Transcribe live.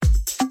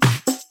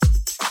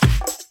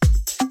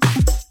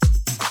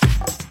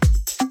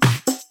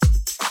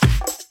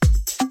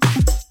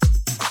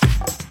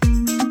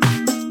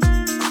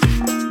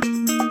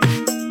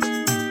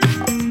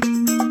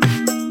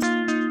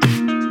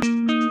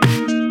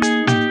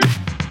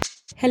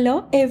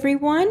Hello,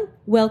 everyone.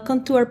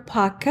 Welcome to our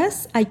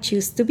podcast, I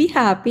Choose to Be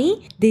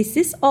Happy. This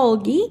is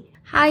Olgi.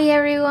 Hi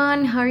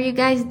everyone, how are you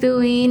guys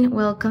doing?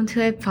 Welcome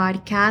to a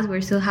podcast.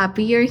 We're so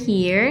happy you're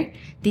here.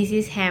 This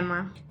is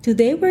Hema.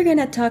 Today, we're going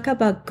to talk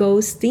about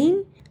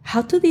ghosting,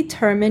 how to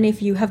determine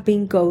if you have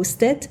been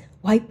ghosted,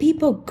 why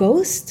people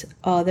ghost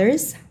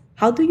others,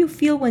 how do you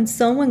feel when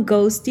someone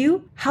ghosts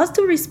you, how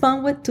to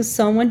respond to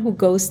someone who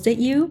ghosted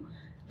you,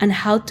 and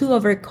how to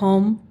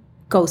overcome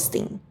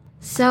ghosting.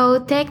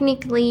 So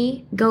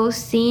technically,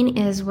 ghosting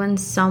is when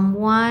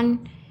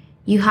someone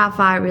you have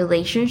a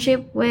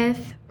relationship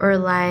with or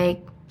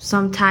like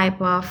some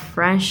type of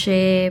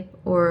friendship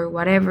or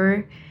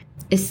whatever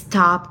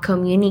stop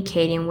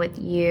communicating with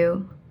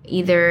you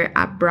either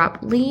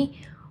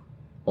abruptly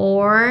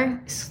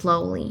or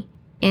slowly.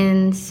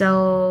 And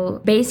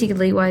so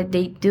basically what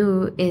they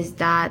do is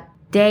that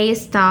they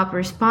stop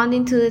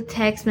responding to the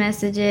text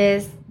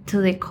messages,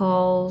 to the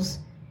calls,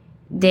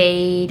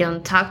 they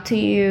don't talk to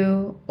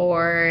you,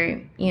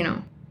 or,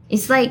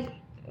 it's like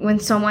when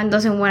someone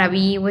doesn't want to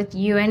be with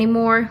you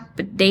anymore,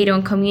 but they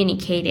don't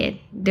communicate it.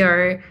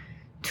 They're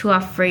too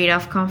afraid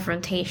of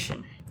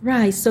confrontation.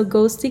 Right, so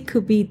ghosting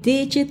could be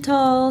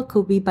digital,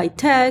 could be by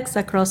text,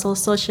 across all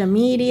social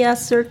media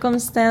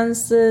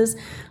circumstances,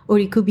 or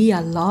it could be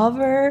a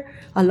lover,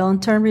 a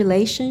long-term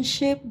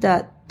relationship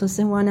that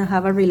doesn't want to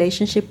have a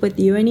relationship with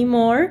you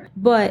anymore.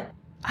 But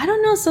I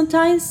don't know,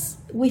 sometimes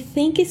we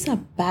think it's a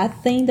bad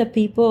thing that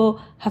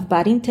people have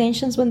bad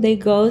intentions when they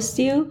ghost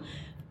you,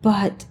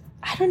 but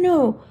I don't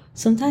know.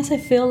 Sometimes I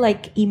feel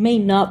like it may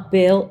not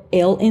be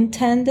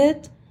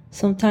ill-intended.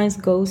 Sometimes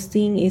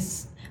ghosting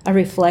is a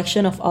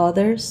reflection of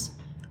others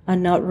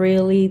and not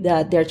really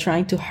that they're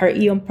trying to hurt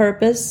you on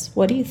purpose.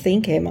 What do you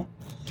think, Emma?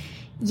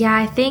 Yeah,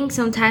 I think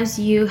sometimes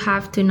you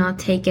have to not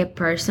take it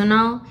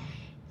personal.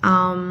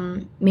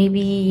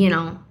 Maybe,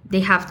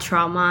 they have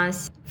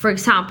traumas. For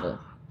example,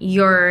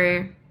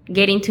 you're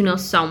getting to know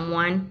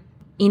someone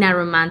in a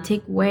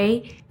romantic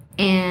way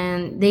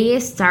and they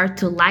start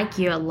to like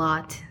you a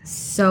lot.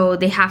 So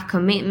they have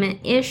commitment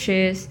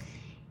issues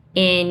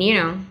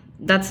and,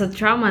 that's a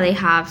trauma they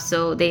have.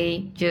 So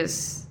they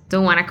just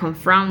don't want to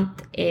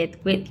confront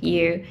it with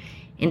you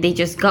and they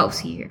just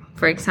ghost you,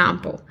 for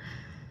example.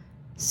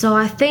 So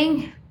I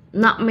think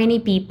not many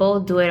people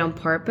do it on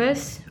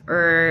purpose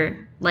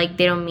or like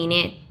they don't mean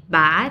it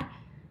bad,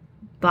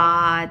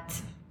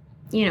 but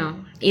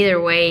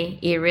either way,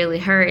 it really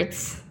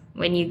hurts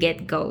when you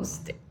get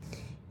ghosted.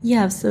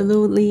 Yeah,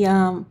 absolutely.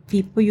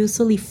 People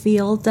usually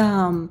feel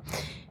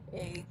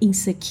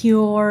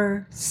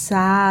insecure,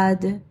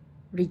 sad,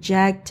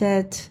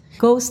 rejected.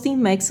 Ghosting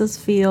makes us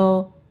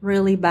feel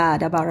really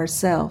bad about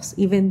ourselves,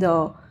 even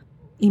though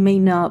it may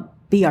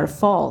not be our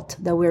fault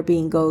that we're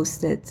being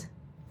ghosted.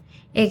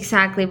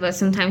 Exactly, but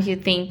sometimes you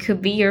think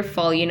could be your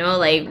fault,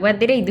 like what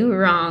did I do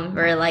wrong?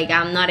 Or like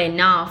I'm not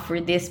enough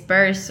for this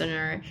person,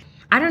 or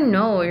I don't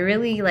know, it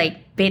really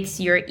like beats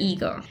your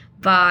ego.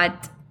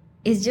 But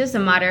it's just a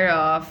matter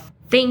of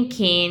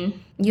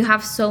thinking you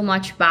have so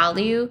much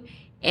value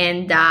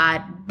and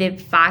that the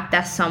fact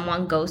that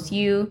someone ghosts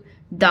you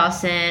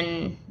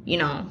doesn't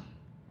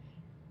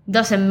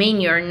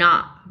mean you're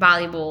not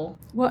valuable.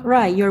 Well,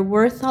 right, you're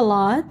worth a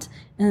lot.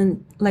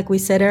 And like we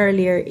said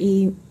earlier,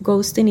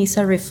 ghosting is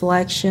a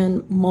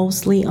reflection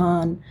mostly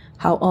on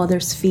how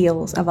others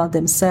feel about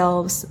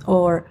themselves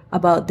or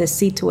about the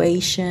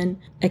situation,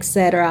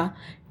 etc.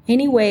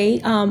 Anyway,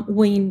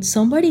 when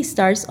somebody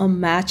starts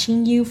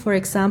unmatching you, for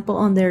example,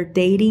 on their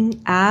dating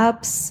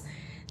apps,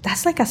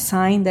 that's like a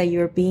sign that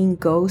you're being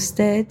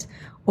ghosted.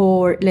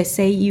 Or let's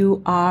say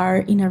you are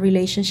in a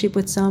relationship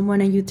with someone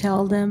and you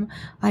tell them,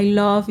 I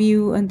love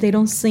you, and they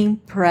don't seem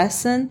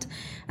present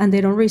and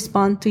they don't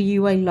respond to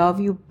you, I love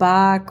you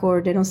back,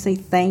 or they don't say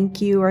thank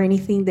you or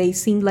anything. They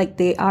seem like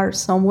they are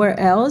somewhere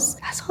else.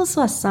 That's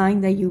also a sign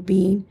that you're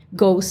being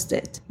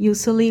ghosted.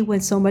 Usually when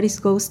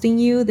somebody's ghosting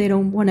you, they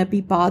don't want to be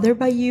bothered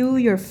by you,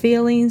 your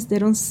feelings. They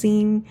don't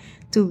seem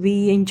to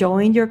be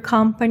enjoying your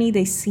company.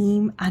 They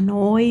seem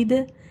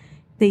annoyed.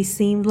 They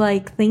seem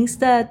like things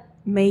that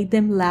made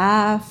them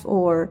laugh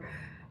or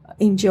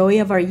enjoy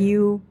about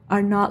you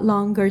are not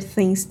longer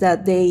things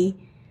that they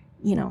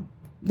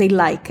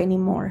like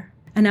anymore.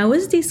 And I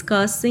was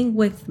discussing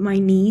with my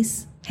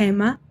niece,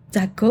 Hema,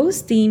 that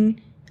ghosting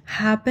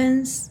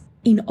happens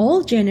in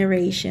all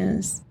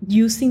generations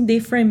using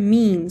different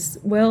means.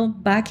 Well,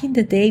 back in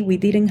the day, we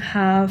didn't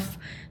have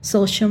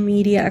social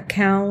media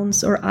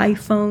accounts or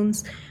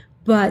iPhones,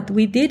 but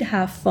we did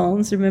have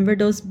phones. Remember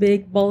those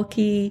big,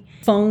 bulky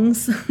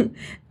phones,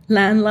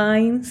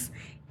 landlines?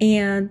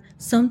 And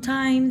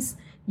sometimes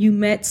you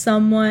met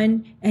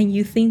someone and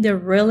you think they're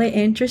really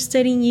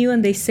interested in you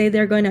and they say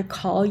they're going to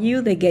call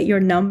you, they get your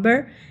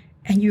number,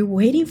 and you're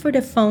waiting for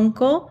the phone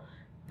call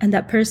and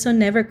that person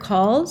never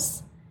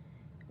calls.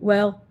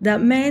 Well,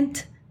 that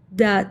meant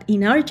that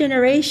in our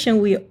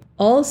generation, we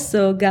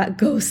also got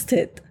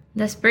ghosted.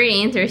 That's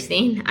pretty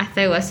interesting. I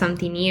thought it was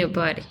something new,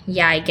 but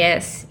yeah, I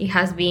guess it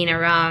has been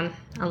around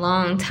a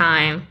long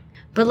time.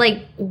 But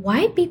like,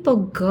 why people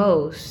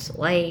ghost?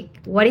 Like,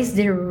 what is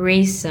the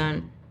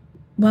reason?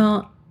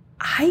 Well,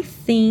 I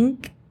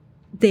think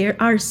there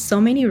are so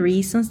many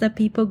reasons that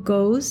people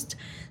ghost.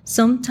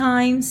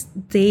 Sometimes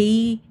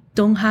they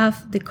don't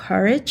have the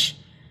courage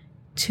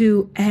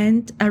to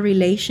end a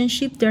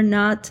relationship. They're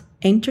not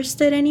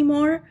interested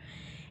anymore.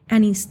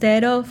 And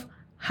instead of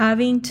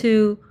having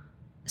to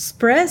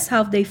express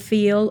how they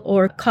feel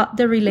or cut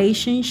the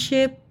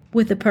relationship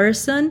with the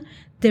person,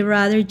 they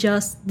rather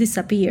just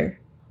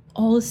disappear.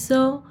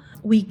 Also,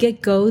 we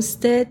get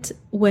ghosted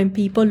when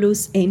people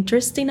lose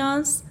interest in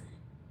us,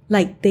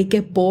 like they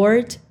get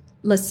bored.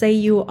 Let's say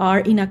you are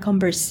in a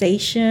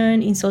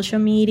conversation in social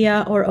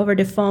media or over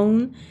the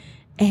phone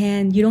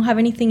and you don't have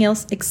anything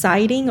else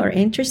exciting or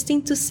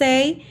interesting to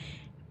say.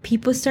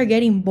 People start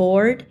getting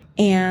bored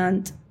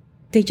and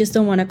they just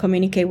don't want to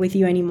communicate with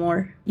you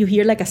anymore. You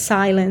hear like a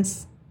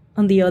silence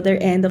on the other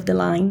end of the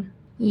line.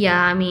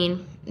 Yeah, I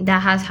mean,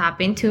 that has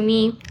happened to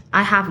me.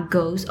 I have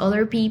ghost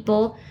other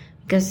people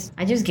because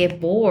I just get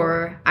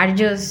bored. I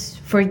just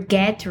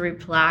forget to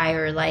reply,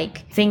 or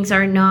like things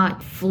are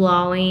not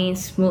flowing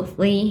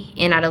smoothly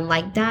and I don't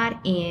like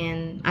that,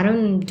 and I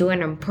don't do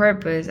it on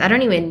purpose. I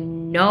don't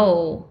even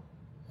know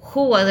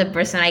who was the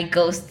person I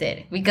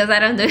ghosted because I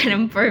don't do it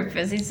on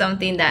purpose. It's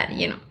something that,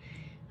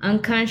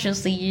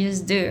 unconsciously you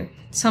just do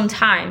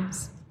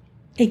sometimes.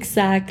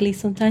 Exactly.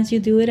 Sometimes you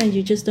do it and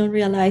you just don't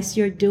realize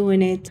you're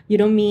doing it. You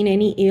don't mean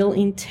any ill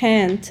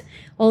intent.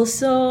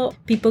 Also,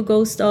 people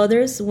ghost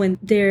others when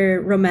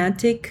their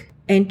romantic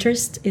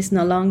interest is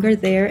no longer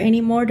there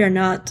anymore. They're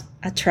not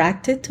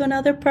attracted to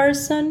another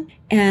person.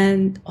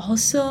 And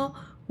also,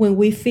 when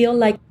we feel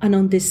like an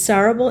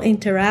undesirable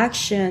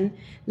interaction,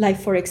 like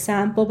for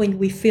example, when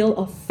we feel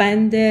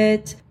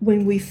offended,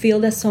 when we feel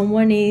that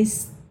someone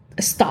is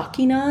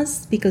stalking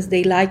us because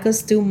they like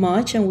us too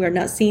much and we're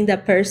not seeing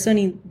that person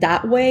in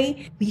that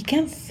way, we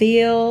can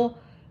feel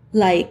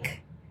like,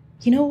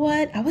 you know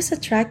what, I was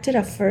attracted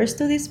at first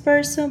to this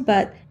person,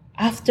 but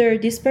after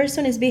this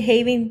person is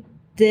behaving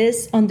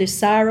this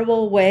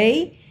undesirable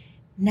way,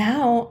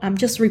 now I'm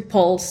just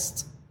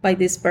repulsed by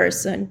this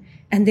person.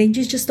 And then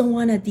you just don't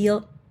want to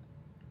deal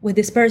with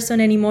this person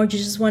anymore. You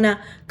just want to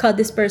cut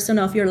this person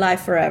off your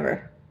life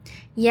forever.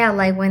 Yeah,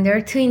 like when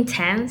they're too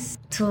intense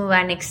to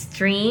an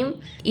extreme,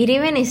 it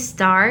even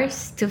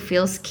starts to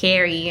feel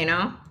scary.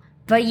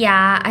 But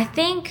yeah, I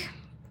think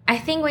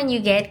when you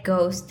get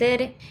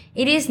ghosted,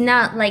 it is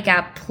not like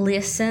a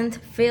pleasant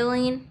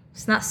feeling.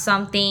 It's not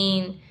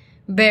something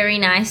very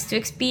nice to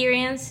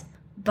experience,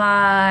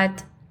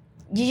 but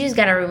you just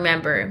gotta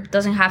remember, it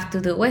doesn't have to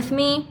do with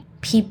me.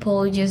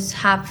 People just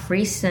have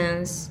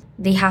reasons.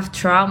 They have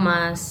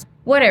traumas.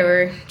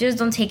 Whatever, just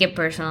don't take it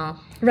personal.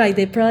 Right,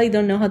 they probably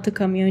don't know how to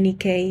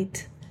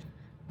communicate.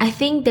 I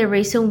think the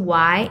reason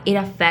why it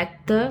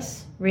affects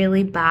us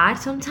really bad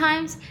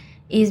sometimes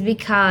is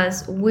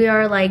because we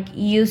are like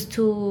used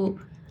to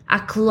a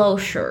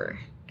closure.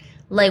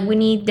 Like we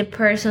need the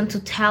person to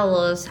tell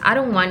us, I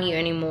don't want you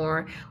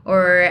anymore,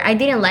 or I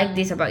didn't like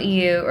this about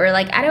you, or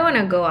like I don't want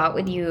to go out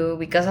with you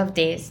because of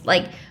this.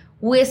 Like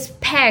we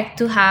expect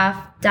to have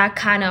that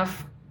kind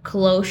of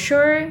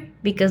closure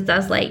because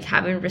that's like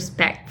having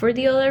respect for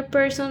the other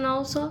person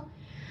also.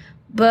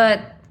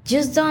 But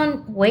just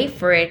don't wait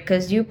for it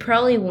because you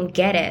probably won't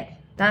get it.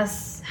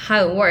 That's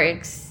how it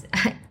works.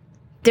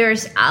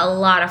 There's a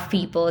lot of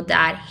people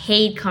that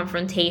hate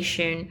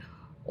confrontation,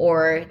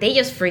 or they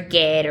just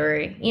forget,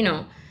 or.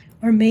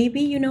 Or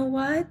maybe, you know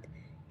what?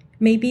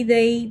 Maybe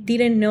they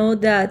didn't know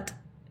that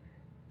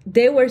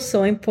they were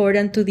so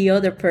important to the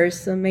other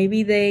person.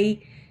 Maybe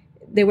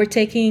they were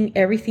taking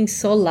everything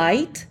so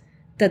light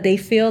that they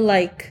feel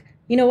like,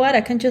 you know what,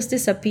 I can just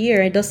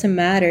disappear. It doesn't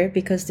matter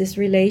because this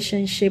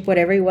relationship,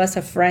 whatever it was,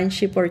 a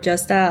friendship or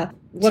just a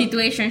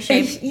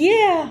situationship.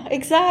 Yeah,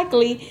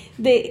 exactly.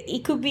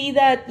 It could be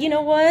that, you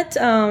know what,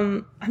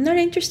 I'm not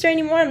interested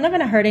anymore. I'm not going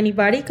to hurt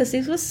anybody because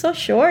this was so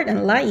short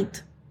and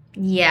light.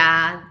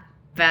 Yeah,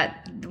 but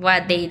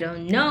what they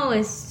don't know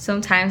is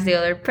sometimes the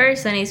other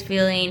person is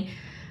feeling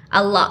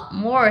a lot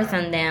more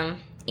than them.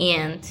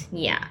 And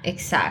yeah,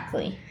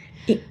 exactly.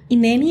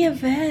 In any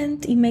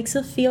event, it makes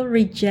us feel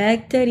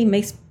rejected. It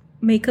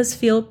make us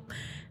feel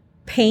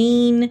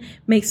pain,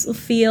 makes us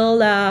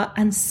feel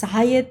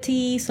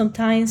anxiety.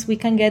 Sometimes we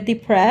can get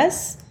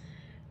depressed.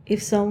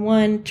 If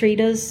someone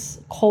treats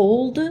us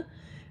cold,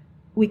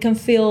 we can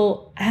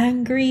feel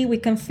angry. We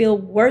can feel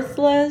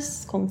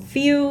worthless,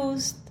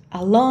 confused,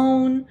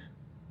 alone.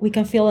 We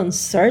can feel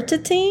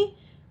uncertainty.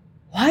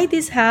 Why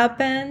this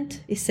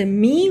happened? Is it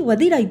me? What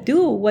did I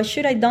do? What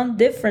should I done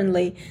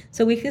differently?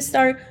 So we can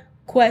start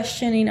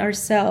questioning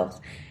ourselves.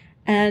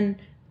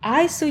 And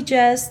I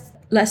suggest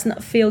let's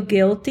not feel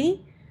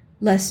guilty.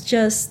 Let's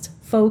just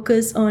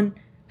focus on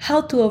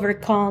how to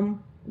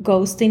overcome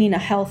ghosting in a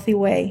healthy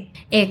way.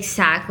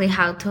 Exactly,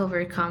 how to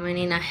overcome it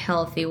in a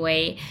healthy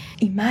way.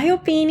 In my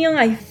opinion,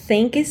 I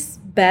think it's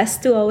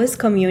best to always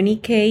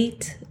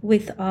communicate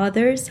with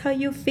others how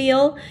you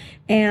feel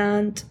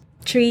and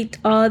treat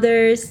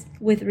others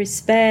with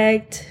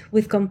respect,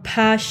 with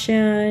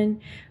compassion,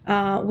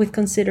 with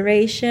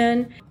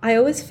consideration. I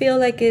always feel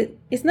like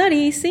it's not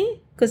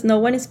easy because no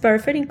one is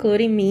perfect,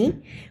 including me.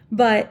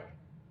 But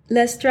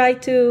let's try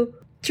to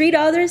treat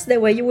others the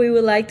way we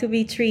would like to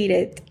be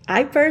treated.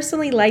 I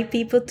personally like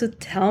people to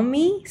tell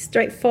me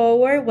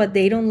straightforward what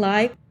they don't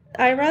like.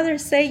 I'd rather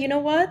say, you know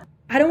what?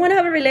 I don't want to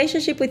have a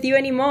relationship with you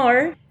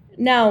anymore.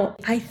 Now,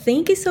 I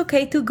think it's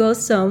okay to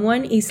ghost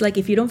someone. It's like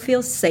if you don't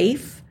feel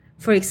safe.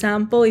 For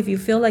example, if you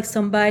feel like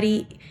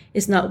somebody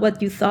is not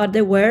what you thought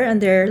they were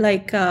and they're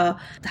like,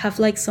 have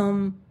like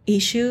some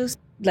issues,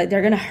 like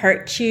they're gonna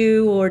hurt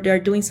you or they're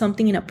doing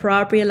something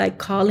inappropriate, like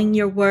calling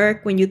your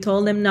work when you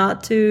told them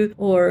not to,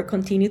 or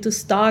continue to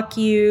stalk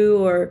you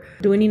or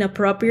doing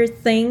inappropriate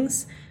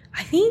things.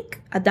 I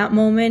think at that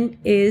moment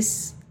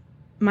is,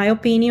 my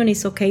opinion,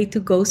 it's okay to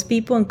ghost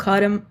people and cut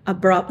them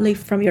abruptly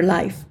from your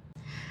life.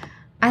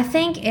 I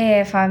think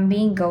if I'm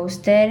being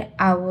ghosted,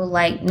 I would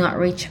like not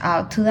reach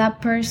out to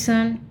that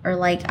person, or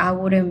like I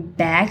wouldn't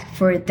beg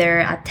for their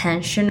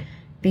attention,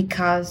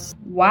 because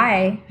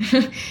why?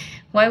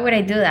 Why would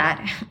I do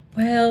that?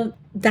 Well,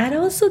 that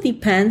also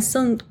depends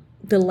on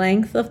the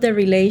length of the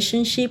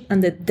relationship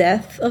and the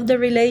depth of the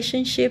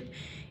relationship.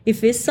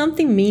 If it's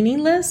something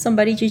meaningless,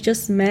 somebody you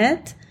just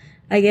met,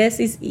 I guess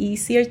it's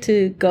easier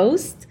to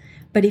ghost.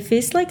 But if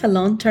it's like a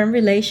long-term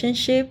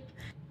relationship,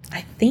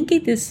 I think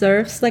it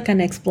deserves like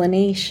an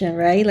explanation,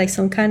 right? Like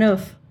some kind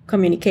of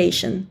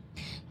communication.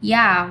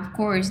 Yeah, of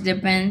course,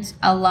 depends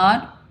a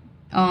lot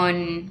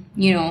on,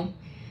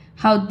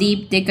 how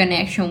deep the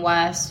connection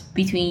was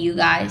between you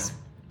guys.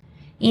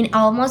 In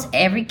almost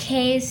every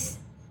case,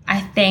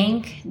 I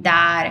think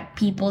that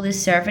people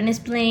deserve an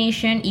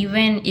explanation,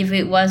 even if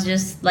it was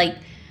just like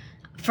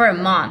for a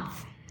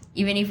month,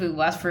 even if it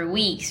was for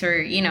weeks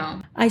or.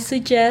 I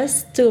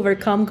suggest to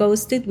overcome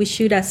ghosted, we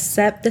should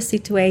accept the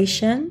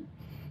situation.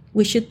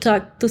 We should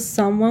talk to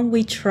someone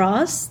we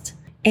trust.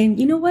 And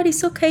you know what?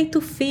 It's okay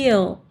to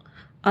feel.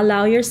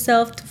 Allow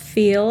yourself to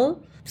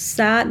feel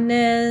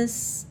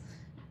sadness,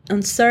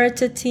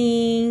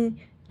 uncertainty,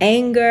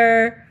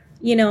 anger.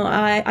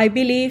 I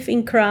believe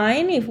in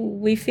crying. If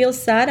we feel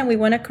sad and we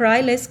want to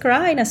cry, let's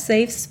cry in a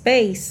safe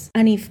space.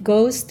 And if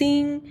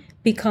ghosting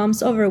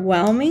becomes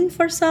overwhelming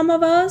for some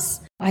of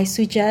us, I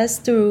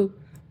suggest to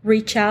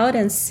reach out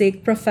and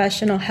seek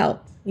professional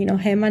help.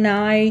 Him and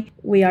I,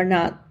 we are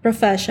not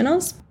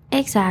professionals.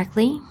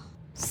 Exactly.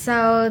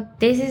 So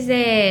this is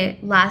the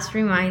last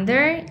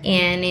reminder,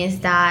 and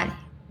is that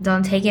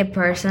don't take it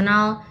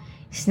personal.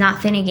 It's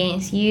nothing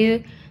against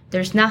you.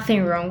 There's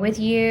nothing wrong with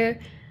you.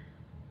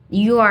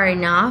 You are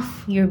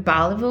enough. You're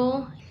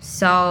valuable.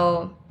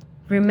 So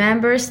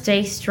remember,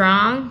 stay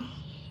strong,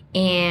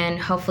 and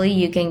hopefully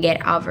you can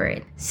get over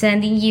it.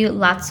 Sending you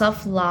lots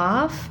of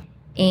love,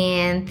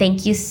 and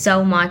thank you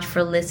so much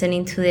for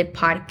listening to the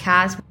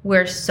podcast.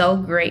 We're so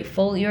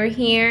grateful you're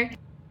here.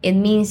 It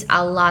means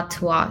a lot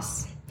to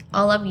us.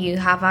 All of you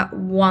have a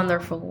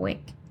wonderful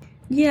week.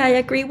 Yeah, I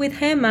agree with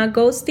Gemma.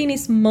 Ghosting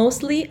is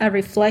mostly a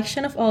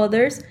reflection of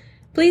others.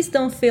 Please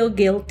don't feel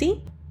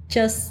guilty.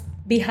 Just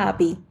be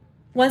happy.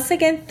 Once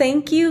again,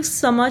 thank you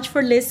so much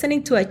for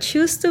listening to I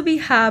Choose to Be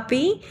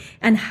Happy,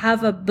 and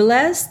have a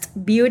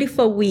blessed,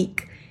 beautiful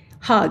week.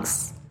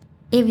 Hugs.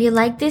 If you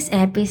like this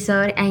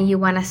episode and you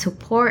want to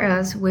support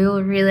us, we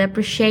will really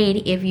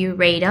appreciate if you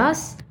rate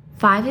us.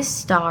 5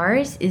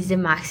 stars is the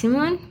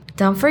maximum.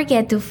 Don't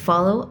forget to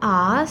follow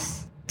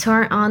us,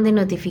 turn on the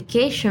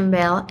notification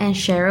bell, and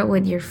share it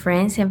with your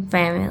friends and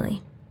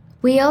family.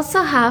 We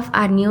also have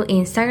a new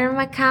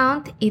Instagram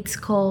account. It's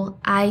called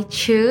I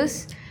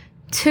Choose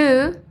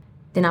to,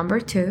 the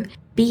number 2,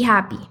 Be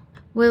Happy.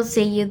 We'll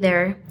see you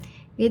there.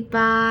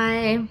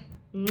 Goodbye.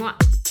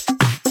 Mwah.